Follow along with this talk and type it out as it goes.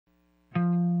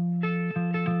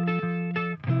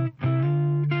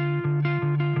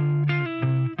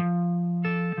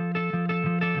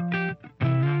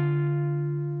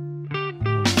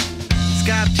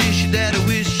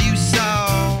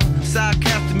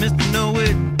Mr.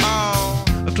 Know-It-All.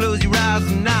 Close your eyes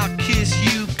and I'll kiss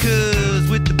you, 'cause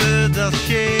with the birds I'll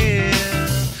share.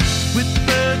 With the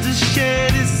birds I'll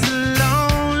share this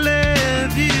lonely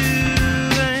view.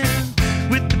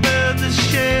 And with the birds I'll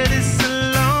share this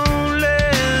lonely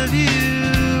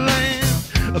view.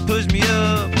 And push me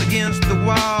up against the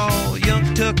wall, young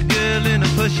tuck girl in a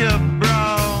push-up bra.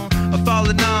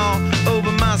 Falling all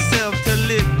over myself to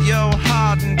lift your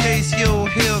heart in case you're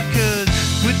here. 'Cause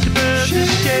with the birds I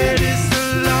share this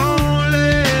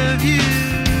lonely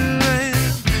view. And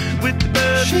with the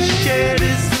birds I share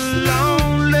this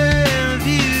lonely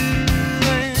view.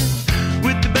 And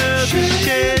with the birds I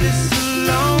share this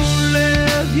lonely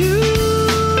view.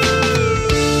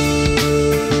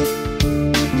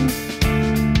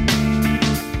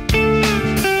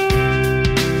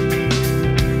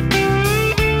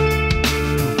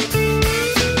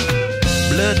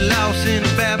 Lost in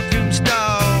a bathroom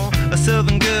stall, a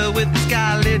southern girl with a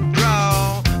skylit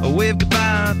draw. A wave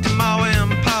goodbye to Ma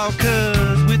and Pa,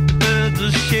 'cause with the birds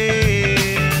I'll share.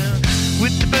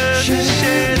 With the birds I'll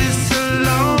share this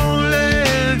lonely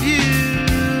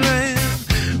view. And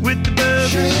with the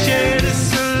birds I'll share this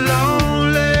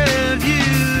lonely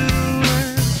view.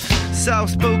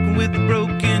 Soft spoken with a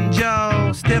broken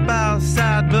jaw, step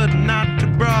outside but not to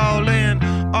brawl. And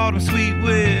autumn sweet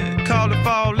wind, call it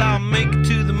fall, I'll make it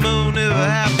to the moon if I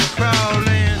have to crawl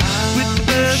in. With the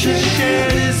birds I share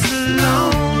this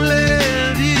lonely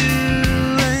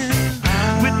view.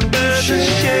 And with the birds I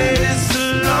share this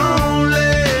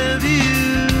lonely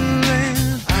view.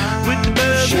 And with the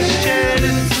birds I share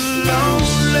this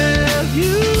lonely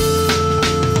view.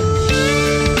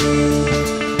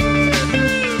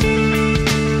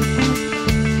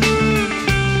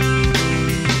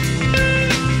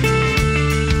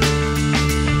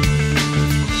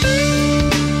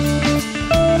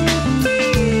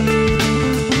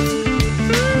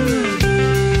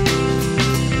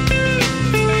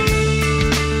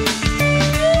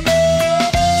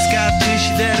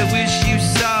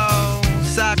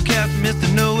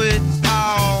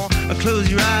 Close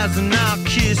your eyes and I'll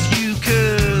kiss you,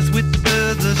 'cause with the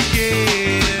birds I'll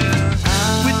share.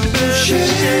 With the birds I'll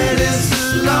share this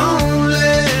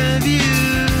lonely view.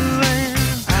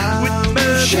 And with the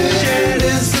birds I'll share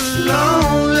this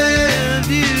lonely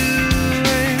view.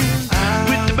 And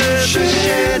with the birds I'll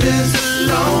share this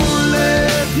lonely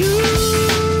view.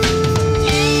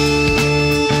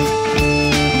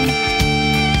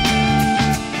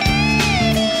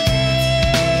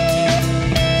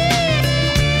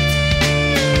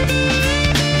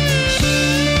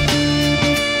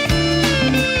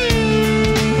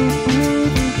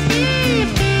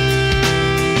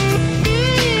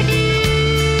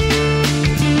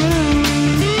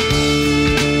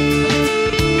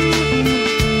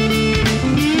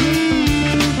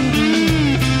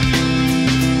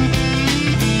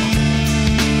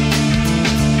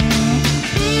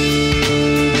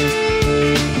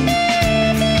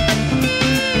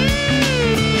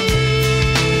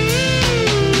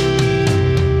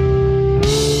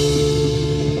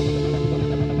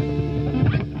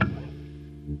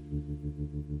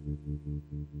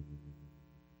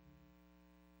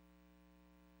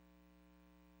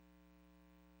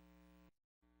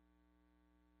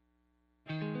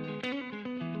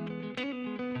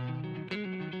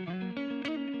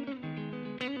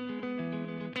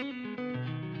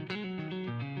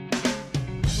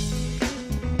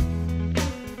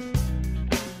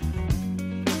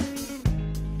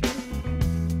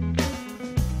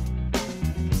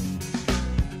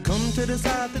 To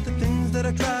decide that the things that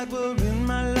I tried were in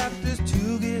my life just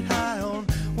to get high on.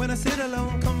 When I sit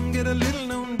alone, come get a little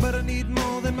known, but I need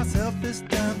more than myself this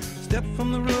time. Step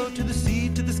from the road to the sea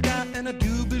to the sky, and I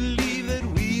do believe that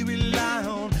we rely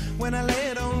on. When I lay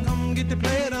it on, come get to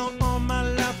play it on, all my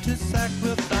life to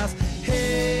sacrifice.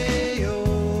 Hey,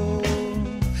 oh,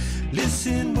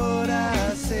 listen what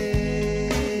I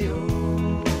say,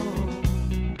 oh,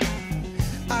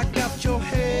 I got your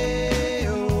head.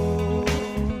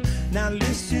 Now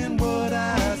listen what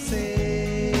I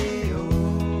say,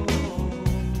 oh,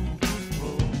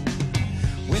 oh.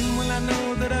 When will I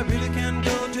know that I really can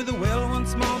go to the well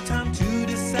once more? Time to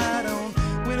decide on.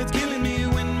 When it's killing me,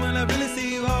 when will I really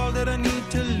see all that I need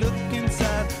to look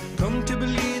inside? Come to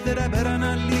believe that I better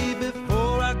not leave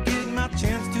before I get my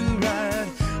chance to ride.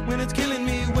 When it's killing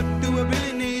me, what do I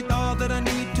really need? All that I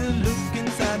need to look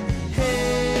inside.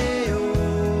 Hey,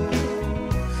 oh,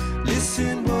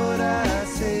 listen what I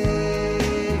say.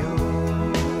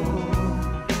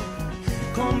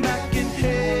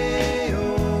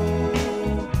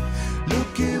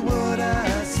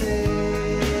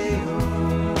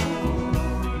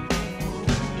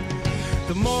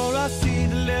 The more I see,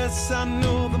 the less I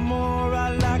know, the more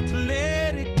I like to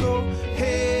let it go.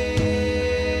 Hey,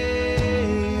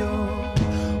 oh,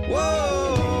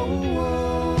 whoa,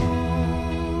 whoa.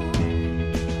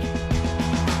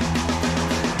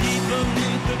 Deep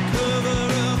beneath the cover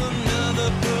of another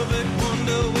perfect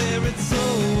wonder, where it's so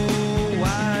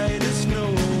white as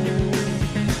snow,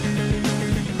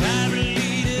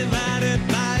 privately divided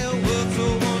by a world so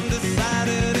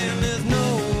undecided, and there's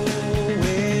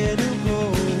nowhere to go.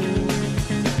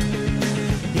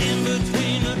 In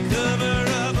between the cover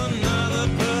of another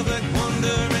perfect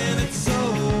wonder, and it's so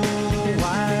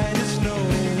white as snow,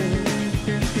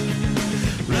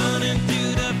 running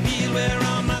through the field where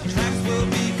all my tracks will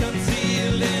be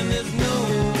concealed, and there's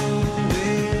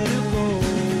nowhere to go.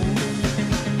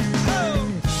 Oh!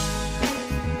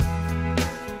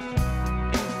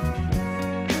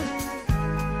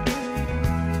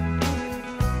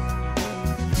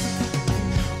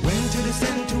 When to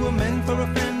descend to amend for a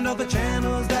friend all the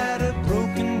channels that have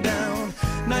broken down.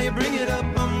 Now you bring it up,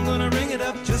 I'm gonna ring it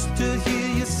up just to hear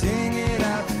you sing it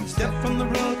out. Step from the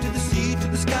road to the sea to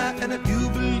the sky, and if you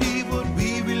believe what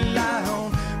we rely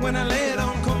on, when I lay it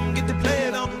on, come get to play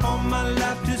it on, all my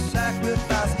life to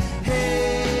sacrifice.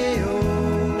 Hey,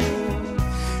 oh,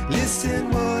 listen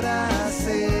what I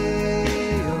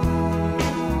say, oh,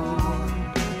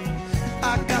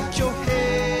 I got your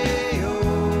hey,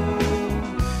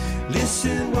 oh,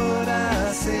 listen what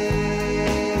I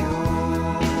say, oh.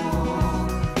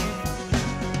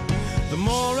 The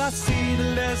more I see, the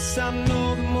less I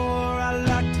know, the more I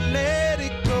like to let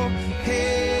it go. Hey,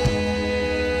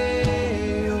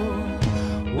 oh,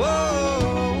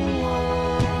 whoa,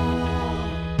 whoa.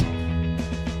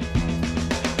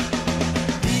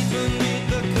 Deep beneath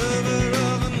the cover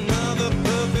of another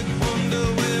perfect wonder,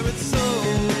 where it's so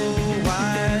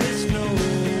white as snow,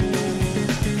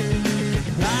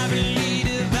 privately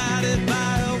divided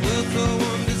by a world so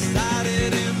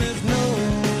undecided, and there's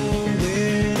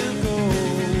nowhere to go.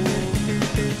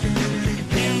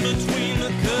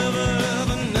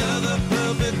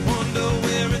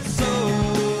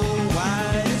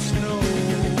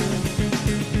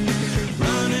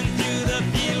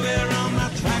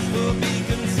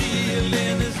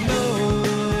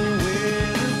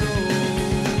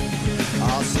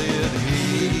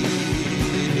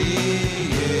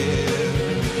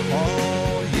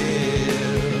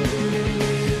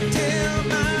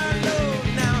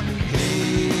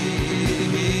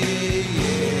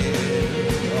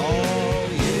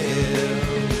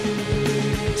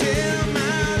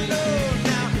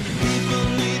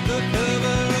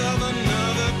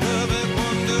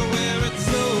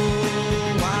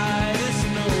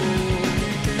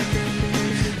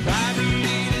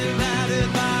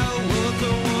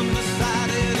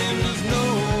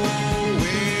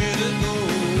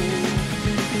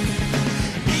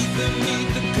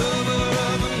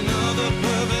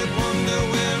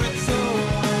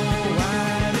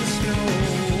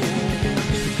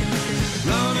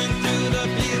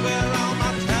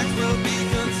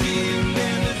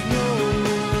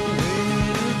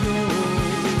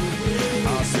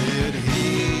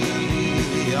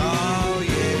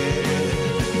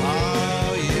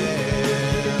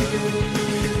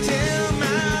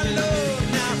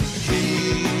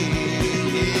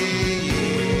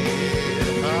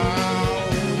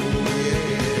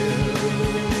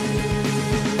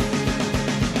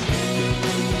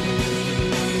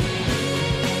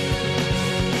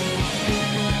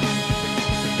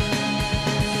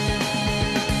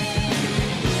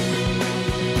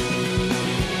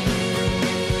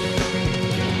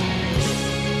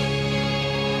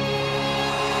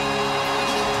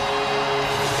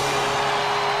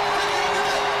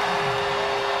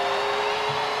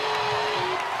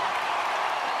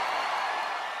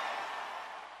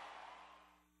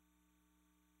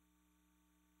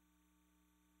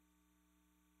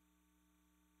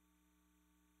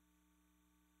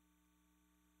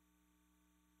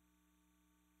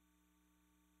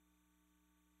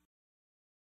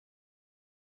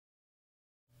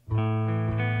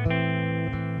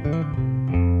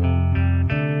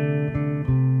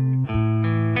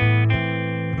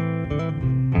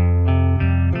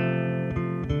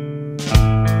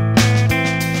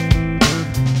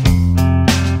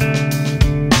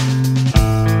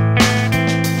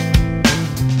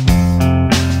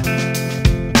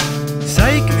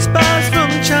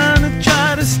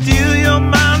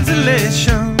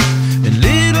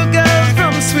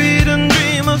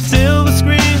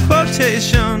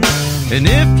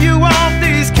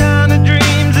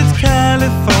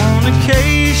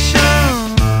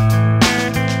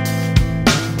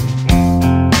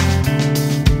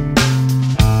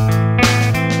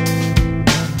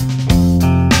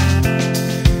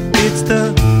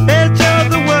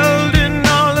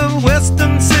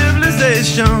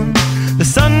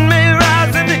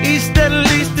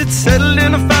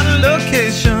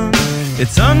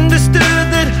 understood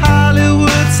that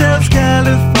Hollywood sells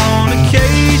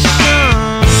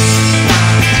Californication.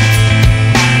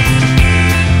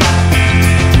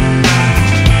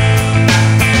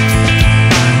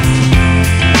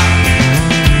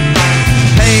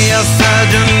 Hey, a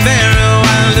surgeon very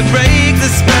well to break the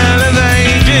spell of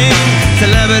aging.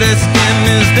 Celebrity skin,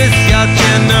 is this your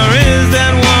chin or is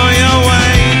that war you're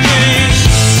waging?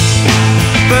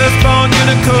 Firstborn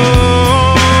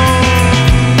unicorn,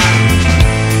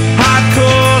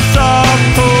 hardcore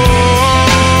softcore.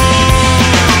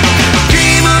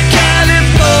 Dream of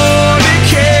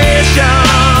Californication,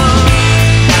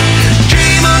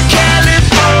 dream of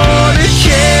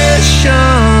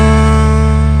Californication.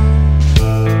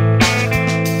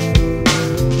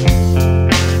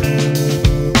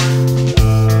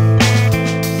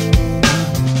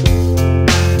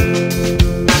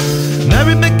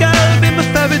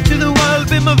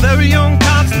 A very own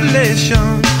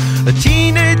constellation, a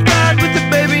teenage bride with a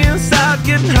baby inside,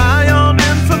 getting high on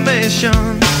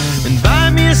information. And buy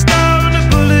me a star on a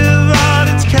boulevard,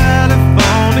 it's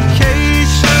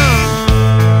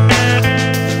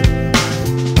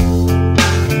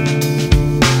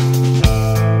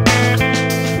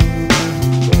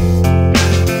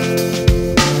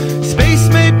Space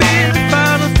may be the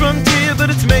final frontier, but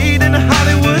it's made in a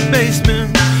Hollywood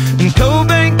basement. In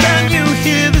Cobain, can you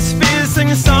hear the sphere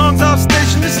singing songs off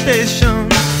station to station?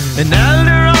 And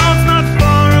Alderon's not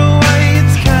far away,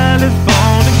 it's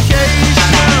Californication.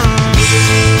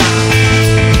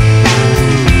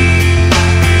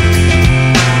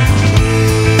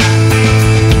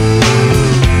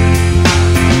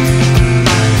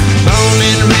 Born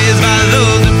and raised by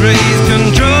those that praise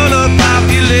control of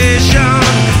population.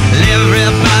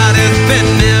 Everybody's been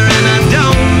there and I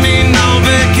don't mean no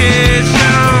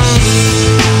vacation.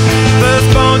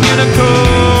 Firstborn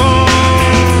unicorn,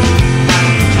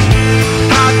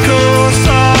 hardcore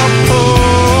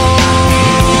softcore.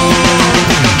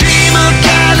 Dream of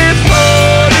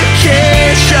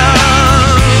Californication,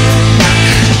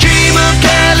 dream of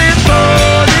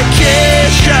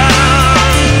Californication,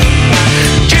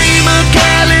 dream of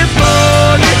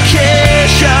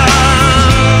Californication,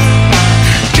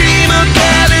 dream of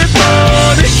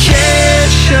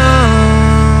Californication.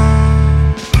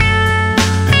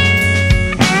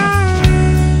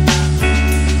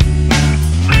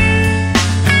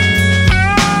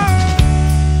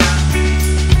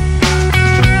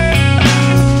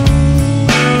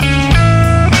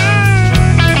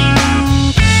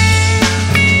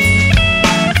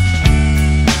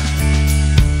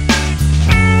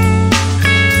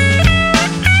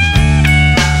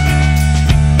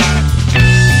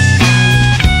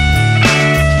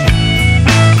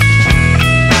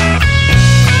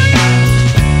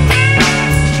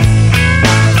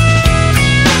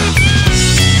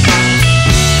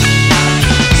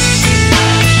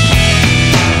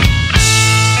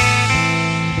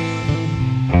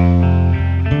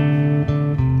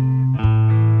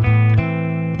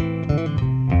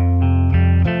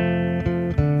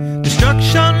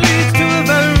 Destruction leads to a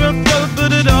very rough road,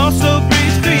 but it also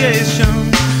breeds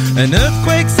creation. An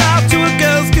earthquake's out to a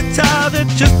girl's guitar,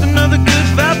 that's just another good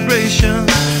vibration.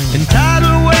 And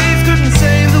tidal waves couldn't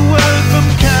save the world from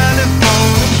Californication.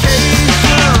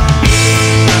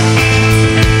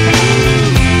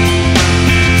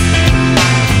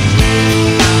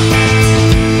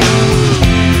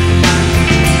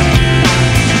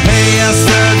 Hey, a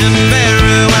surgeon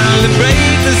very well to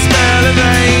break the spell of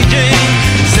aging.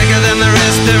 Sicker than the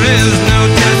rest, there is no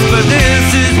test, but this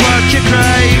is what you're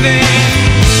craving.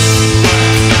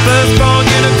 Firstborn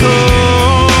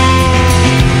unicorn,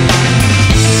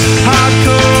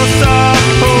 hardcore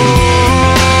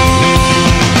softcore.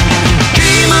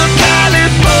 Dream of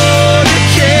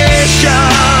Californication,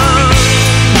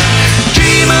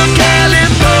 dream of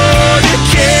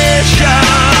Californication,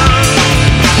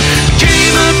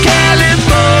 dream of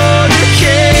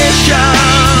Californication,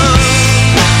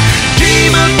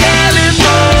 dream of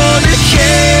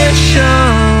Californication.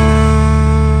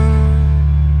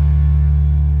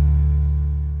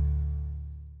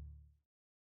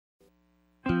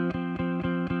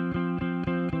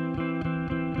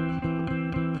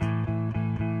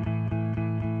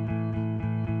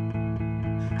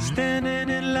 Standing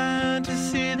in line to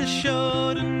see the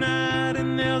show tonight,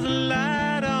 and there's a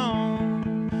light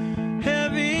on,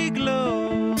 heavy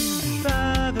glow.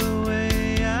 By the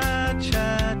way, I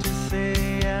tried to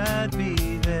say I'd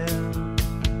be there,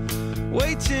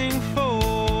 waiting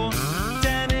for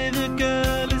Danny the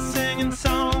girl is singing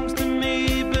songs to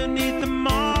me beneath the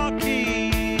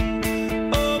marquee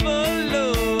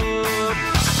overload.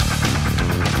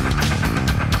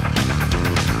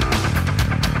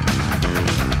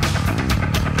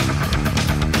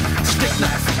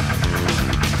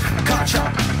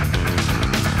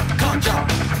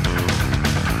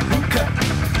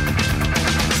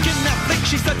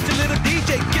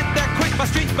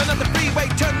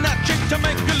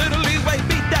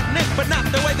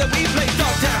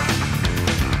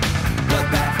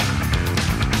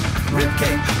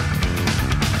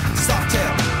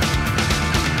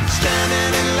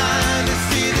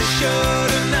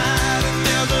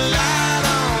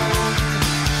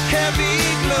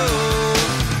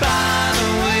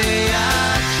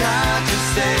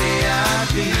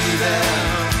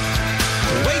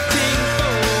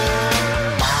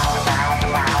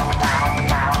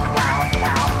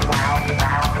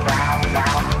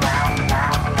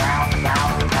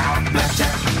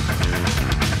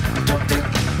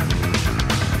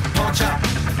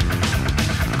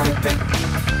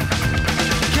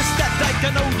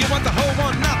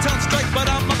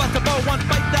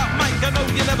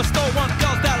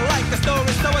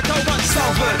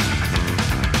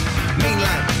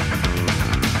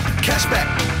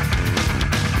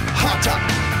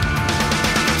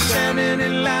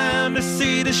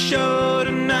 the show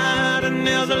tonight, and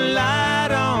there's a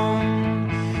light on,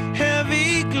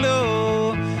 heavy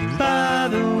glow. By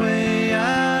the way,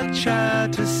 I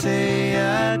tried to say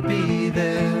I'd be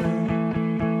there,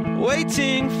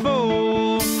 waiting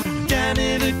for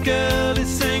Danny the girl is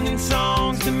singing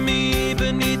songs to me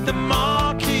beneath the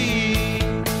marquee.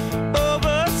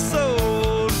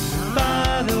 Oversold.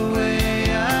 By the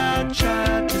way, I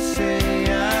tried to say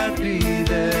I'd be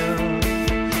there,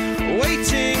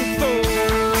 waiting for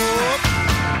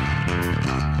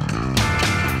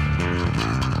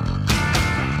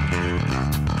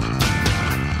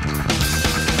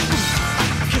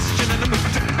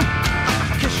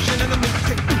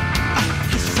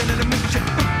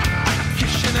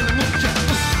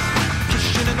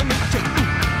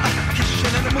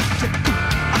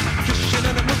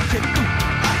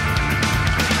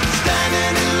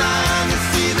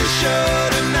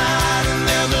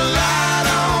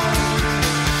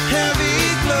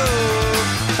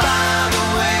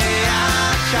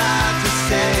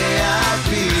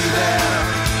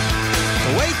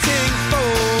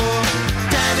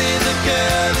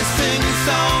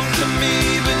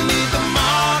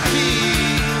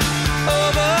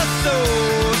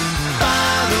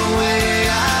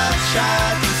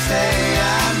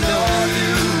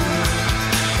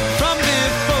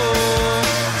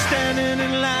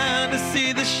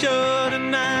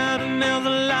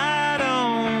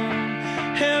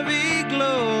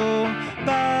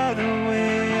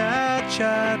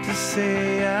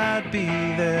say I'd be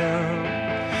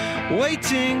there,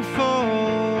 waiting for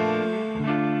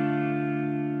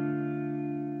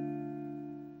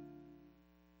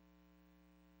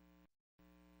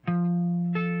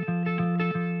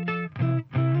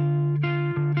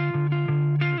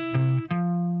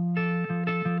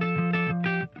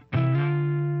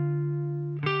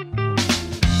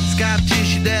Scar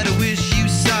tissue that I wish you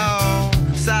saw,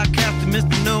 sarcastic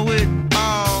Mr.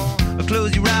 Know-It-All.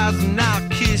 Close your eyes and I'll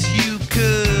kiss you,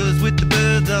 'cause with the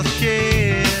birds I'll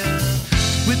share.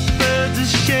 With the birds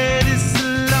I'll share this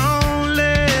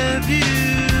lonely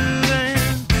view,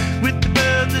 and with the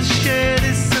birds I'll share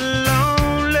this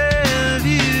lonely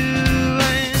view.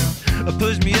 And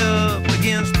push me up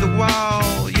against the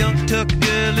wall, young tuck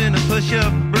girl in a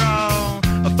push-up bra,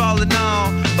 falling all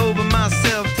over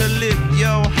myself to lift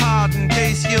your heart and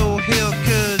taste your heel,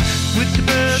 'cause with the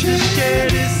birds I'll share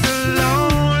this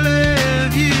lonely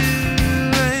view,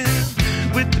 and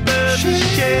with the birds I'll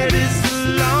share this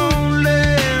lonely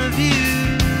view,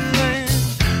 and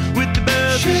with the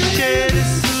birds I'll share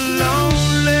this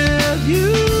lonely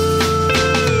view.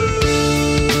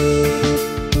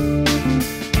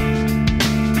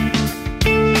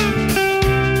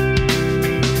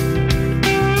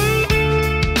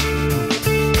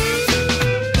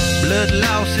 Blood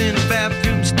lost in a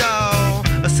bathroom stall,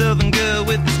 a southern girl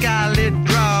with a skylit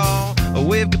draw, a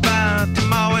wave goodbye to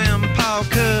Ma and Pa,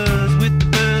 'cause with the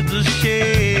birds I'll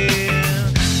share,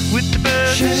 with the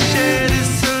birds I'll share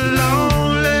this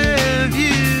lonely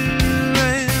view,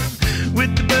 and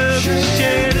with the birds I'll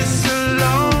share this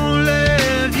lonely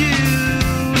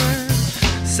view.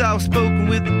 Soft spoken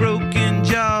with a broken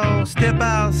jaw, step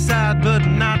outside but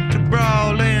not to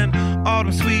brawl, and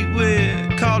autumn sweet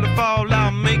with call it fall,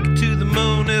 I'll make it to the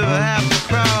moon if I have to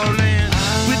crawl in.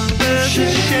 With the birds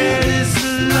I'll share this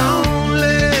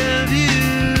lonely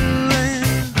view,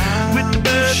 and with the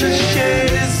birds I'll share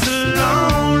this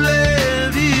lonely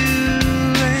view,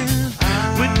 and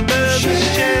with the birds I'll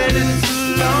share this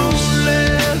lonely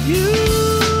view.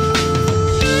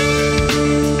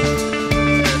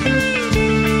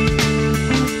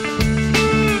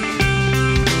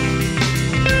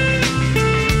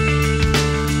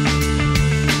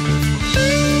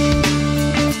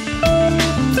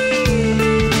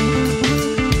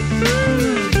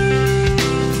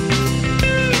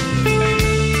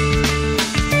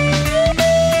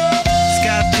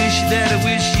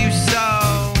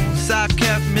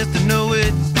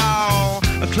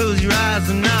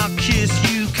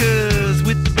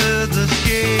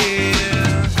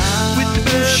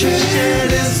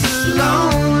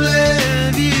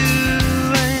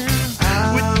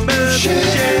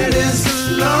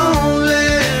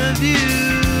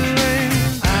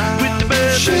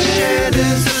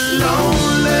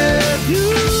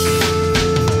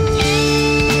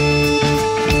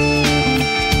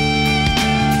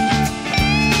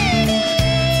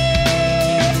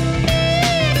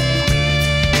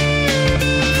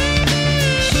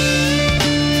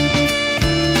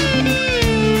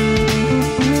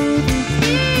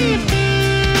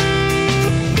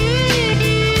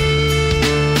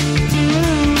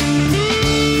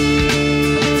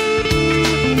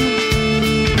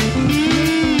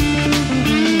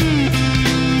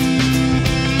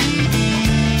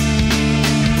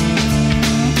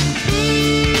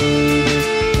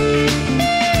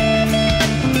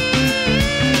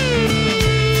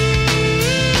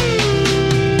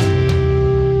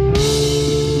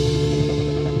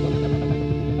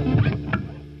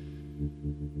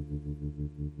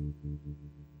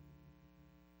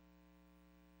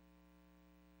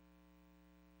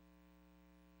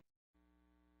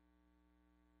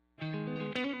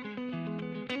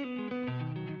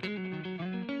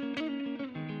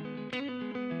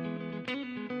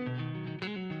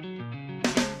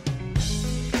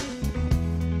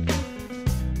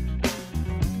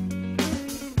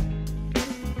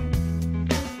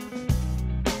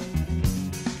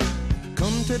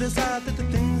 set aside that the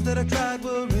things that I tried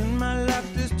were in my life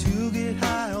just to get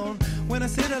high on. When I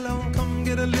sit alone, come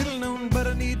get a little known, but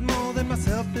I need more than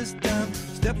myself this time.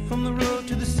 Step from the road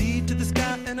to the sea to the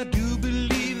sky, and I do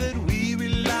believe that we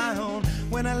rely on.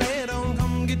 When I lay it on,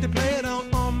 come get to play it on,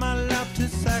 all my life to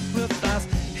sacrifice.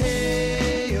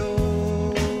 Hey,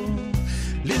 oh,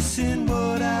 listen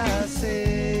what I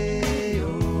say,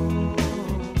 oh,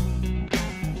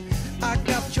 I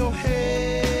got your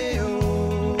hey,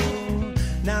 oh,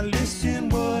 now listen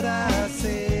what I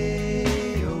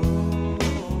say, oh,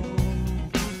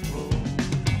 oh.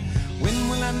 When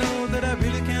will I know that I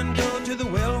really can go to the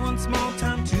well one small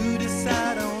time to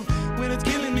decide on? When it's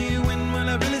killing me, when will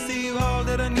I really see all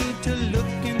that I need to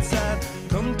look inside?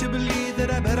 Come to believe that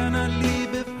I better not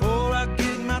leave before I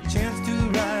get my chance to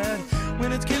ride.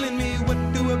 When it's killing me, what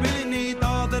do I really need?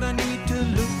 All that I need to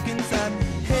look inside.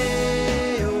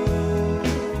 Hey, oh,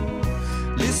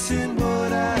 listen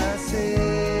what I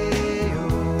say,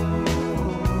 oh,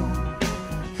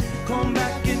 come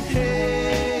back and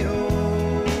hey,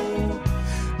 oh,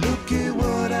 look at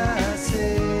what I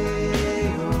say,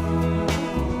 oh.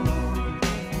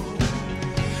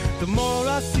 The more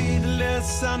I see, the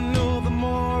less I know, the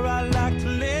more I like to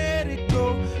let it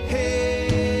go.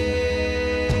 Hey,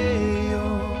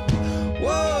 oh,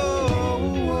 whoa,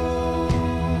 whoa.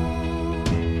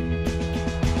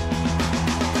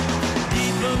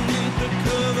 Deep beneath the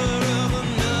cover of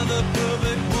another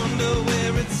perfect wonder,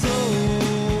 where it's so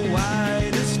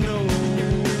white as snow,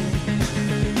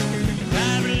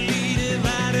 privately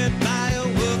divided by a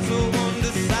world so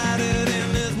undecided, and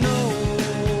there's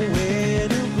nowhere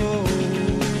to go.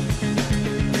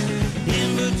 In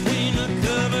between the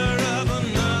cover of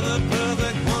another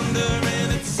perfect wonder, and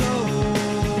it's so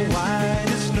white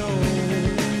as snow,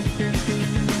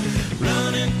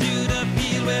 running through the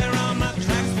field where all my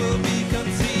tracks will be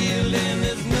concealed, and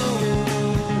there's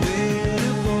nowhere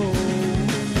to go.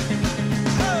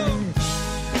 Oh!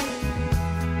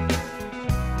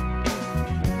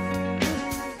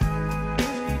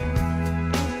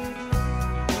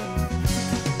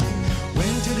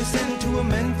 When to descend to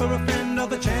amend for a friend all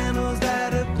the channels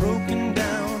that have broken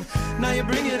down. Now you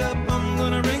bring it up, I'm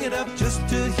gonna ring it up just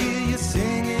to hear you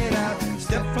sing it out.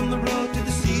 Step from the road to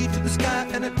the sea to the sky,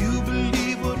 and I do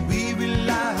believe what we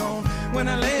rely on. When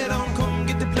I lay it on, come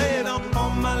get to play it on, all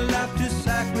my life to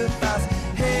sacrifice.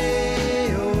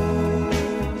 Hey, oh,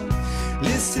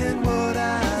 listen what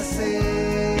I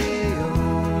say,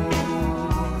 oh,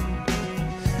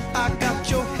 I got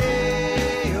your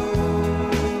hey, oh,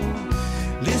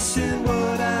 listen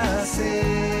what I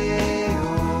say, oh.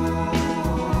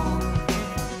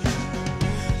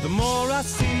 The more I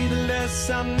see, the less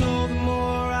I know, the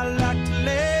more I like to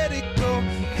let it go.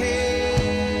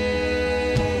 Hey,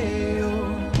 oh,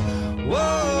 whoa,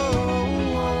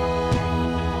 whoa.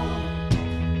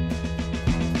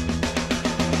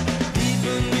 Deep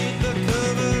beneath the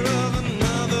cover of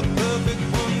another perfect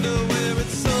wonder, where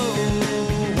it's so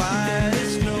white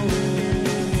as snow,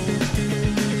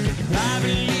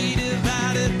 privately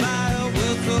divided by a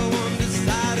world so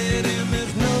undecided, and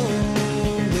there's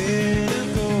nowhere to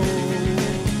go.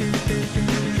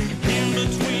 In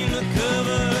between the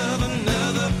cover of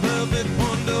another perfect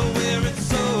wonder, where it's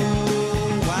so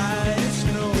white as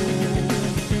snow,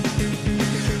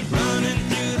 running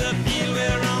through the field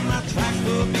where all my tracks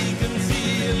will be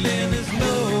concealed, and there's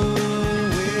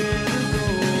nowhere to go.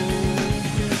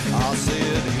 I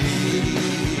said, hey,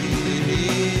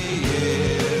 yeah,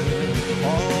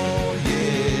 oh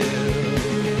yeah,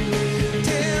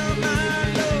 tell my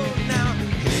Lord now.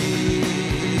 Hey,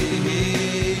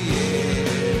 yeah,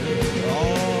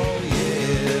 oh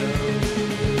yeah,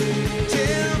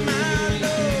 tell my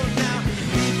Lord now.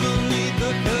 Deep beneath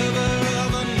the cover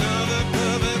of another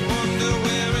perfect wonder,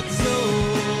 where it's so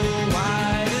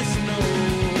white as snow,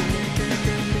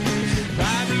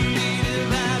 privately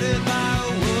divided by a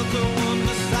world so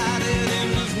undecided, and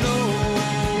there's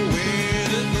nowhere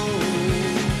to go.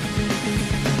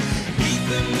 Deep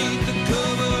beneath the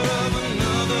cover of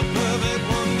another perfect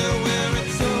wonder, where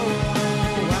it's so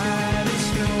white as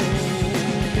snow,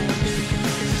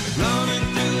 running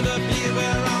through the field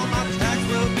where all my tracks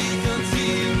will be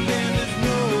concealed, and there's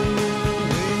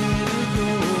nowhere to go.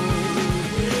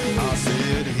 I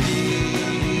said,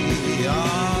 hey,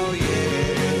 oh yeah,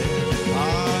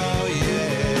 oh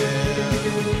yeah,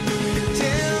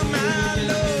 tell my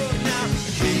Lord now.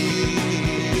 Hey,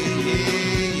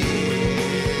 yeah,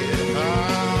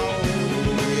 oh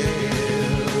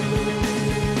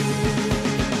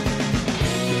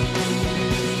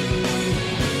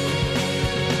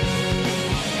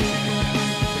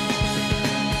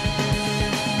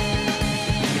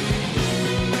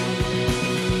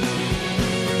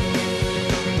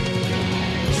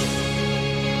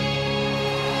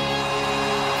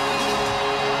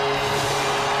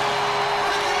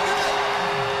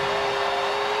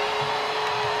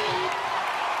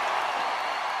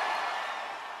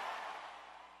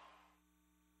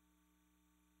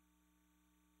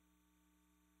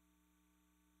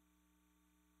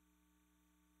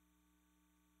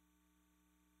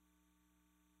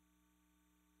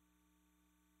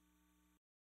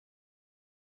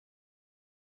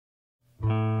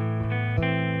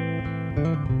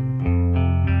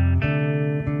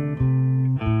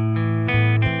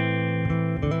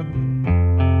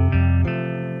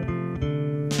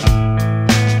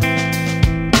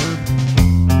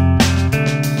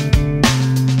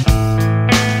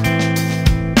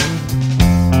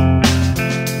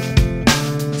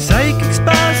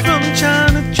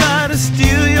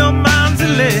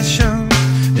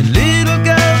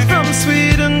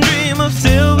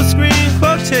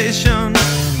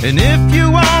And if you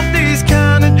want these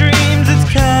kind of dreams, it's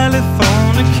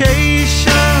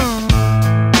Californication.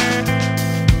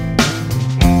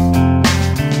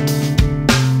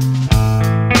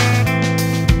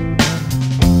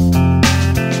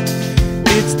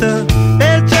 It's the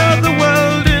edge of the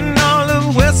world in all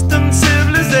of Western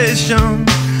civilization.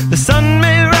 The sun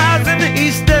may rise in the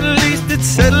east, at least it's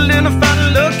settled in a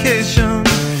final location.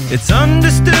 It's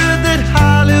understood that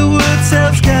Hollywood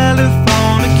sells Californication.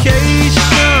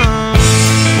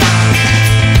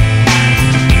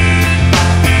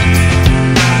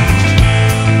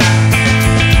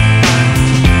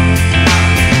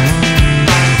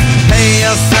 Pay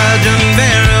your surgeon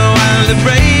very well to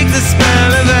break the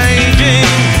spell of aging.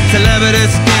 Celebrity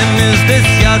skin, is this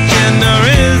your chin or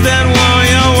is that war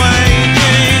you're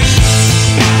waging?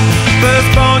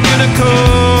 Firstborn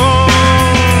unicorn,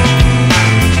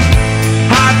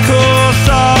 hardcore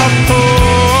softcore.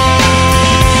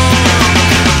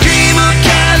 Dream of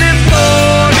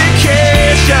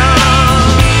Californication.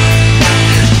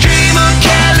 Dream of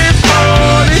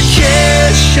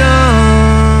Californication.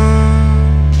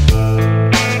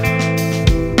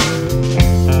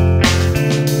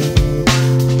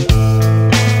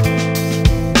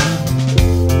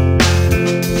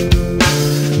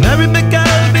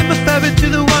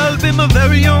 A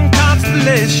very young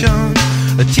constellation,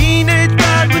 a teenage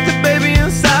bride with a baby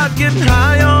inside, getting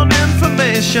high on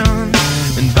information.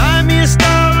 And buy me a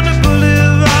star on the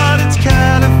boulevard, it's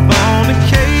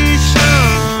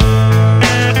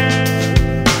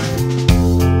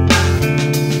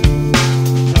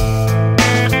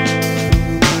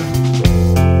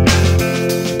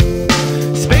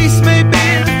Space may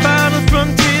be the final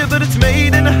frontier, but it's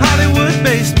made in a Hollywood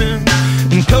basement.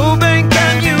 In Cobain,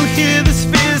 can you hear the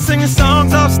spheres singing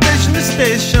songs off station to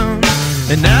station?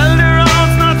 And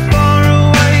Alderon's not far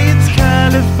away, it's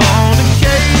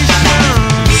Californication.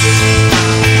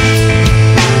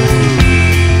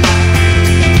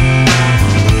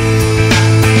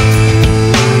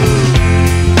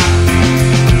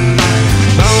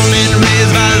 Born and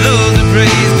raised by those that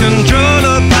praise control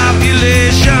of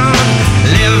population.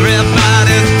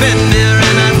 Everybody's been there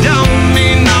and I don't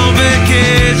mean no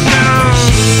vacation.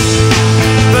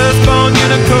 Firstborn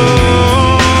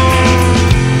unicorn,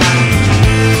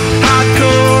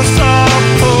 hardcore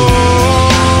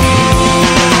softcore.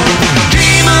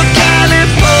 Dream of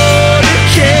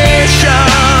Californication.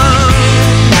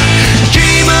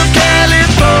 Dream of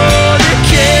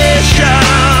Californication.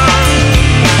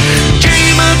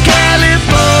 Dream of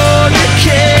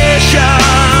Californication.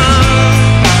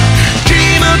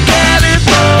 Dream of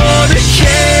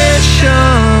Californication.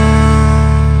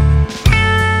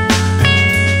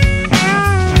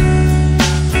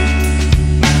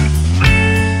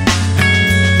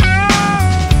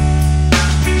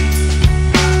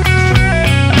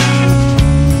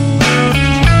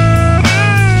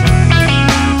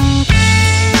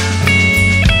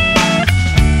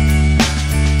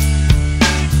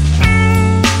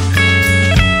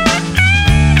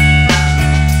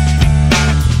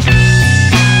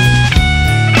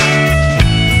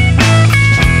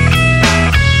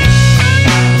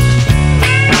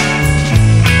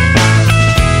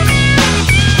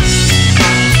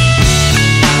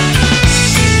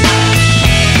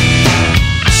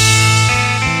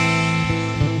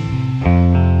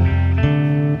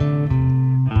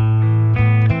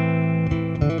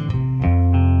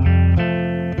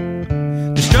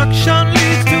 Destruction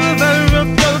leads to a very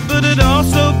rough road, but it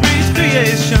also breeds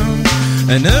creation.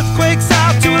 An earthquake's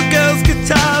out to a girl's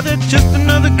guitar, that's just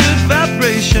another good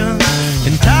vibration.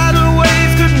 And tidal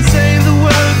waves couldn't save the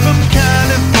world from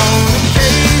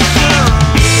Californication.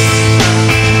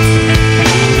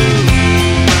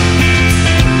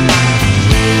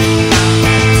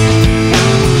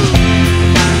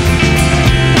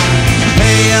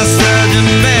 Pay your surgeon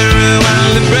very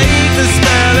well to break the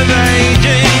spell of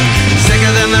aging.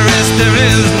 Sicker than the rest, there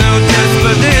is no test,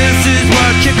 but this is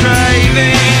what you're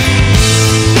craving.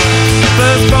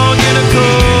 Firstborn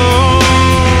unicorn,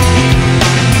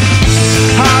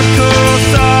 hardcore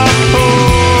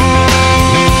softcore.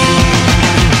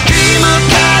 Dream of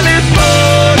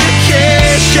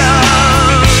Californication.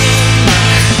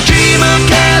 Dream of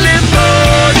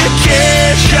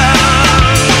Californication.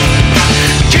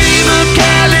 Dream of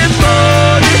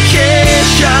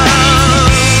Californication.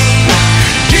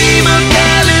 Dream of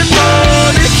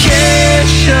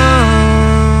Californication.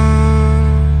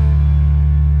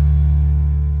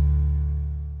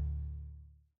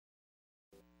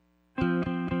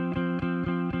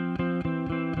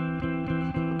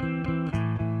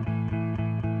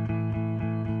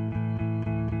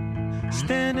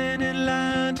 Standing in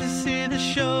line to see the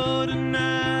show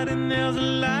tonight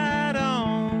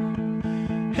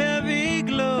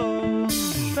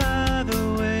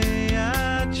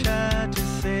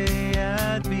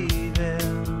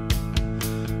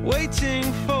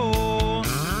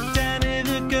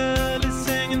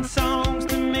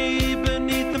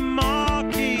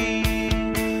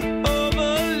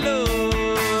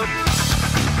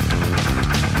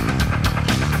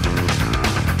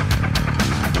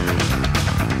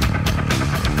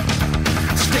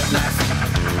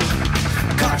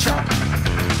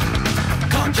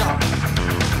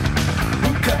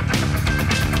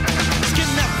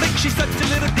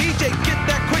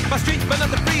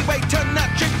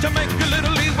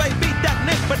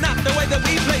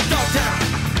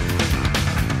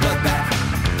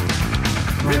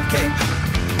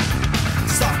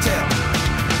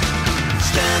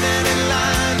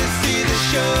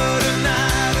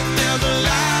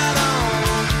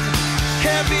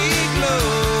heavy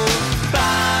glow.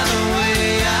 By the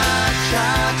way, I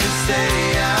tried to say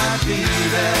I'd be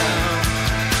there,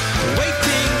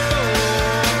 waiting for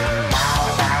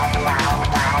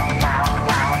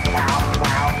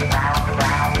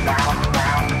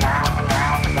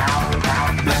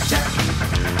blackjack,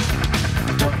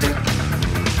 dope dick,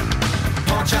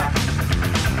 pawn chop,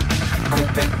 quick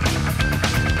pick.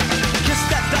 Kiss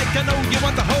that dyke, I know you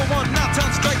want the whole one. Now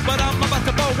turn straight, but I'm about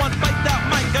to blow one. Bite that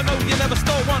mic, I know you never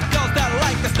stole one. Girls that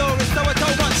like the story, so I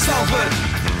told one. Salford,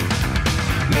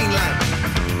 mainline,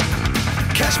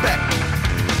 cashback,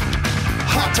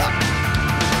 hot top.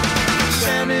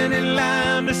 Standing in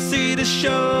line to see the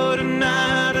show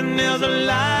tonight, and there's a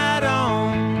light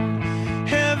on,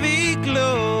 heavy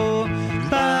glow.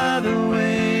 By the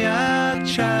way, I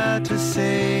tried to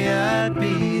say I'd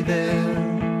be there,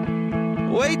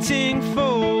 waiting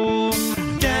for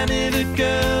Danny the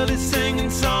girl is singing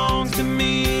songs to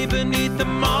me beneath the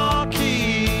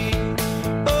marquee,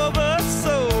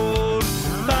 oversold.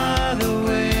 By the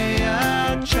way,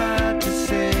 I tried to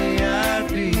say I'd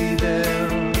be there,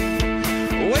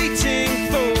 waiting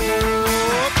for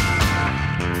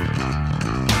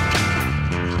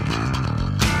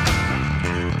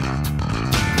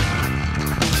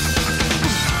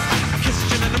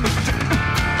kissing in the mood,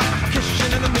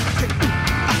 kissing in the mood,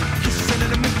 kissing in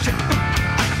the mood,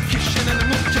 kissing in the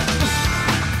mood,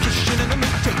 kissing in the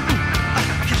mood,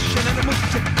 kissing in the mood,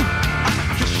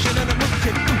 kissing in the mood.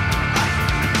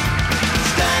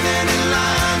 Standing in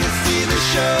line to see the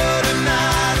show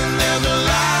tonight, and there's a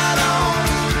light on,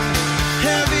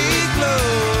 heavy glow.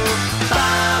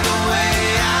 By the way,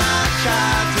 I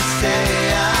tried to say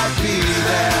I'd be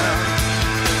there,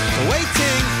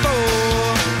 waiting for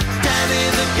Danny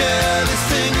the girl is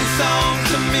singing songs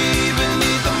to me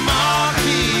beneath the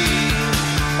marquee,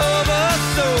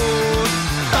 oversold.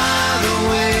 By the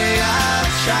way, I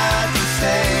tried to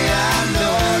say I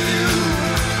know you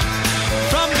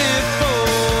from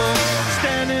before.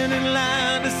 Standing in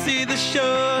line to see the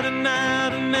show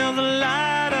tonight, and there's a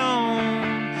light on,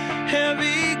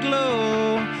 heavy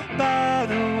glow. By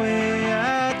the way,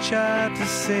 I tried to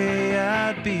say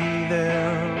I'd be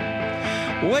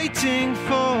there, waiting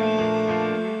for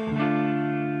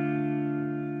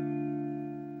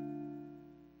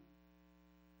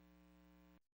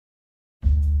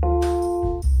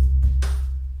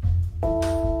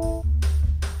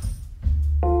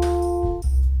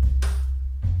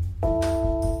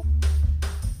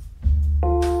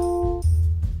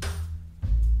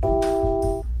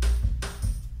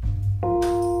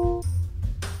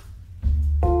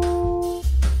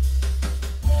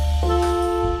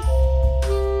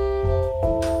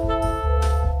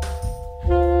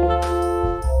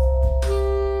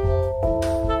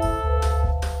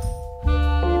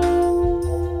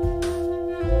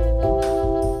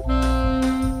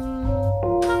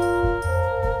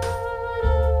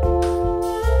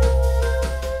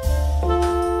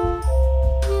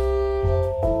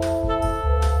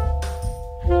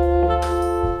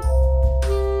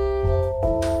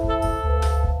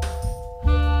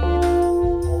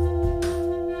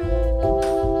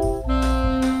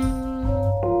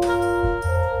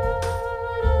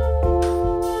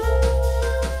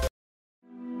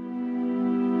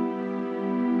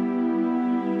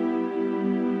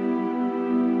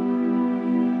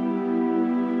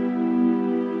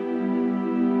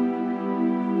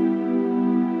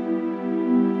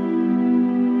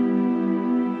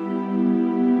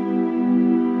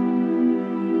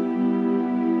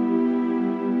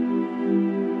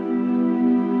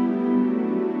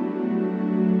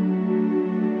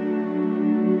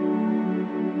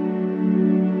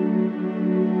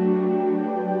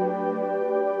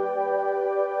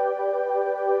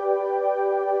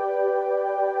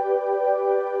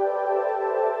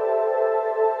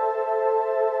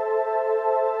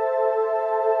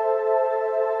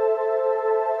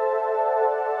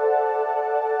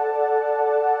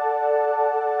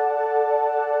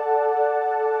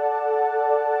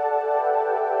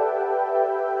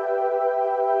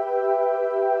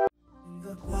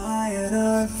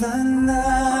the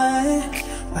night,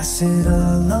 I sit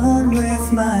alone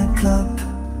with my cup,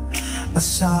 a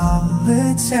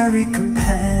solitary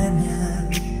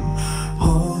companion,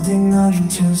 holding on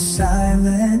to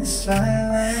silence,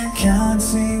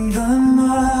 counting the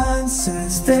months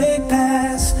as they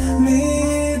pass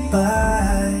me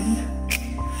by.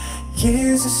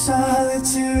 Years of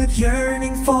solitude,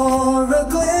 yearning for a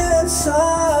glimpse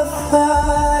of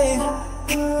light.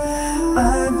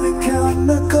 I've become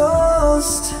a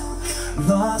ghost,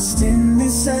 lost in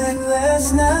this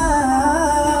endless night.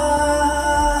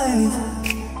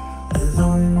 A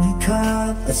lonely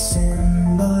cup, a sin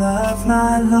symbol of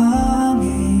my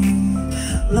longing,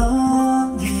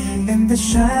 longing. In the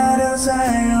shadows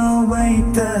I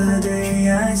await the day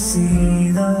I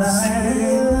see the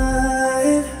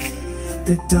light,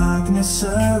 the darkness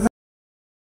around.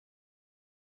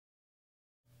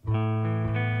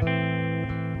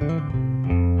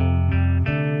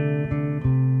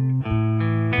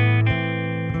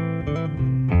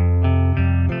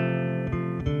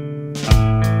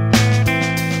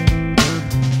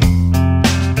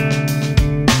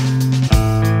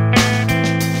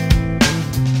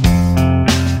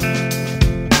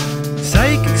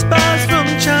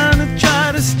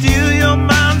 Steal your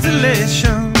mind's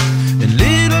elation, and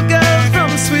little girls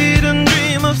from Sweden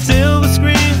dream of silver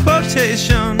screen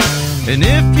quotation. And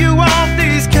if you want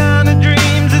these kind of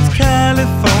dreams, it's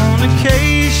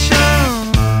Californication.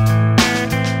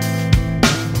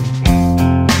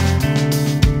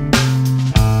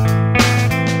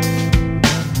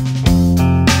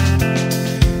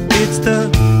 It's the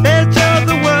edge of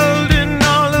the world in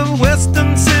all of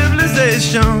Western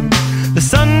civilization. The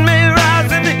sun may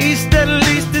rise in the east, at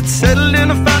least it's settled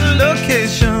in a final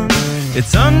location.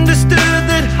 It's understood